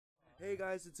Hey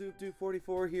guys, it's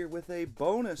Oop244 here with a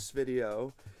bonus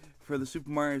video for the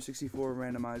Super Mario 64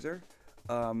 Randomizer.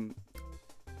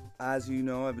 As you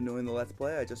know, I've been doing the Let's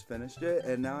Play. I just finished it,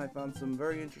 and now I found some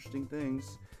very interesting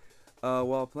things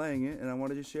while playing it, and I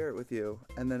wanted to share it with you.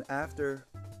 And then after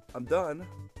I'm done,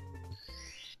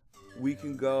 we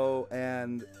can go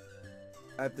and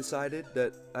I've decided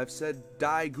that I've said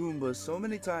die Goombas so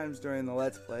many times during the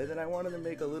Let's Play that I wanted to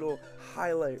make a little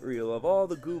highlight reel of all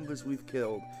the Goombas we've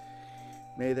killed.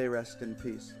 May they rest in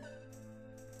peace.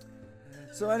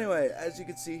 So anyway, as you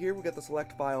can see here, we got the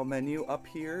select file menu. Up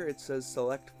here it says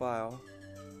select file.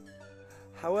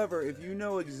 However, if you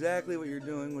know exactly what you're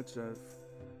doing, which I've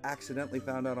accidentally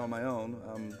found out on my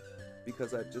own,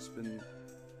 because I've just been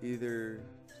either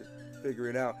just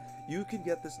figuring it out, you can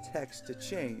get this text to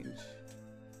change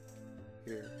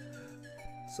here.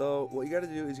 So what you got to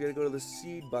do is you got to go to the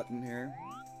seed button here,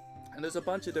 and there's a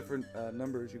bunch of different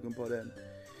numbers you can put in.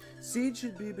 Seed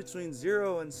should be between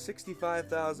 0 and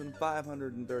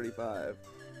 65,535.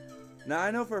 Now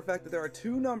I know for a fact that there are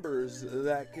two numbers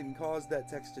that can cause that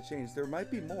text to change. There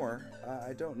might be more.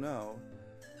 I don't know.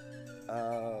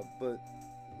 But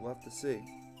we'll have to see.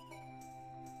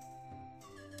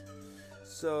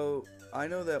 So I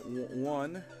know that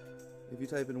 1, if you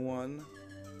type in 1,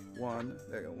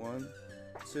 there you go, 1,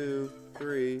 2,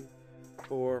 3,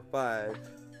 4, 5.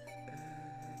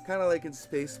 Kind of like in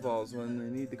Spaceballs when they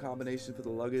need the combination for the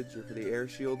luggage or for the air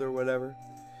shield or whatever.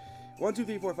 1, 2,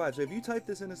 3, 4, 5. So if you type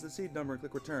this in as the seed number and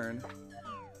click return,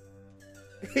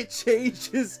 it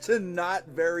changes to not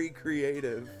very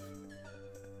creative,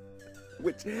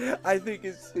 which I think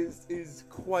is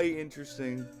quite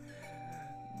interesting.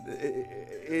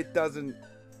 It doesn't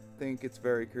think it's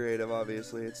very creative,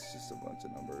 obviously. It's just a bunch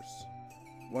of numbers.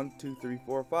 1, 2, 3,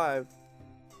 4, 5.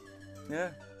 Yeah.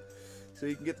 So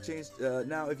you can get the change.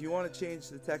 Now, if you want to change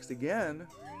the text again,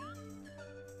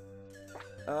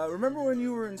 remember when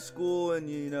you were in school and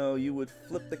you would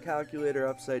flip the calculator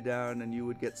upside down and you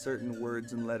would get certain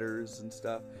words and letters and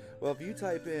stuff? Well, if you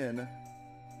type in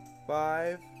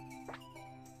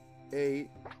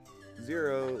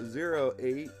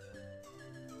 58008,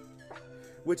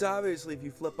 which obviously if you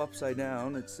flip upside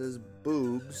down it says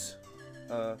boobs.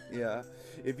 Yeah.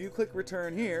 If you click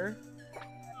return here,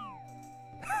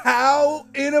 how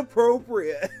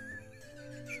inappropriate.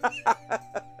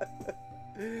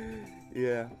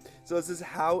 Yeah. So it says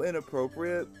how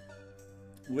inappropriate,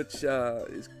 which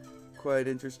is quite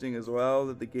interesting as well,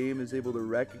 that the game is able to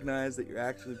recognize that you're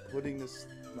actually putting this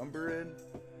number in.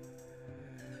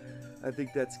 I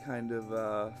think that's kind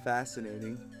of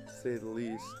fascinating, to say the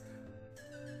least.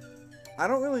 I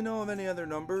don't really know of any other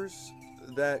numbers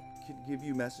that could give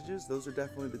you messages. Those are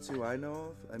definitely the two I know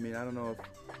of. I mean, I don't know if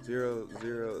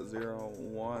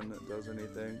 0001 does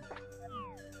anything.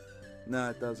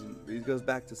 No, it doesn't. It goes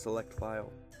back to select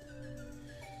file.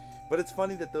 But it's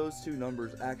funny that those two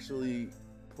numbers actually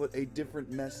put a different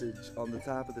message on the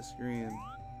top of the screen.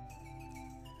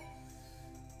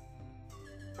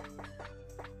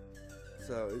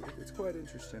 So it's quite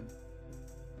interesting.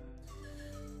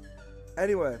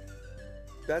 Anyway,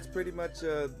 that's pretty much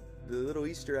the little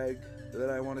Easter egg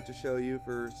that I wanted to show you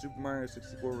for Super Mario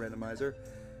 64 Randomizer.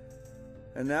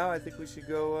 And now I think we should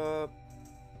go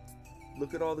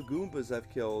look at all the Goombas I've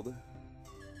killed.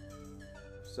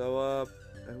 So I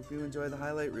hope you enjoy the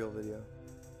highlight reel video.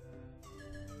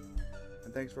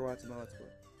 And thanks for watching the Let's Play.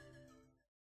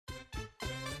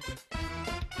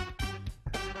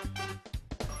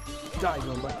 Die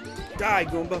Goomba! Die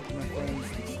Goomba! My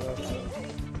friends and stuff.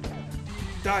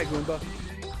 Die Goomba!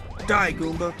 Die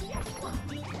Goomba!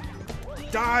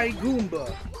 Die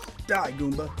Goomba! Die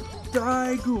Goomba!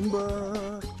 Die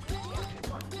Goomba!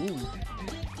 Ooh.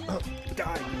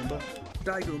 Die Goomba!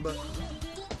 Die Goomba!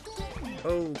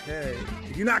 Okay.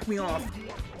 If you knock me off,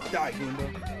 die Goomba.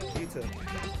 You too.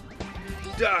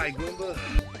 Die Goomba!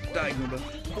 Die Goomba!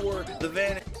 For the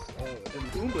van. Oh,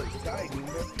 and Goombas! Die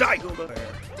Goomba! Die Goomba!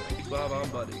 Bob on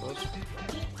buddy.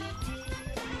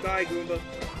 Die Goomba!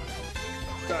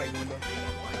 Die Goomba!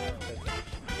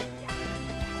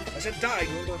 I said die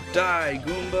Goomba! Die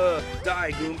Goomba!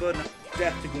 Die Goomba!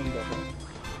 Death to Goomba!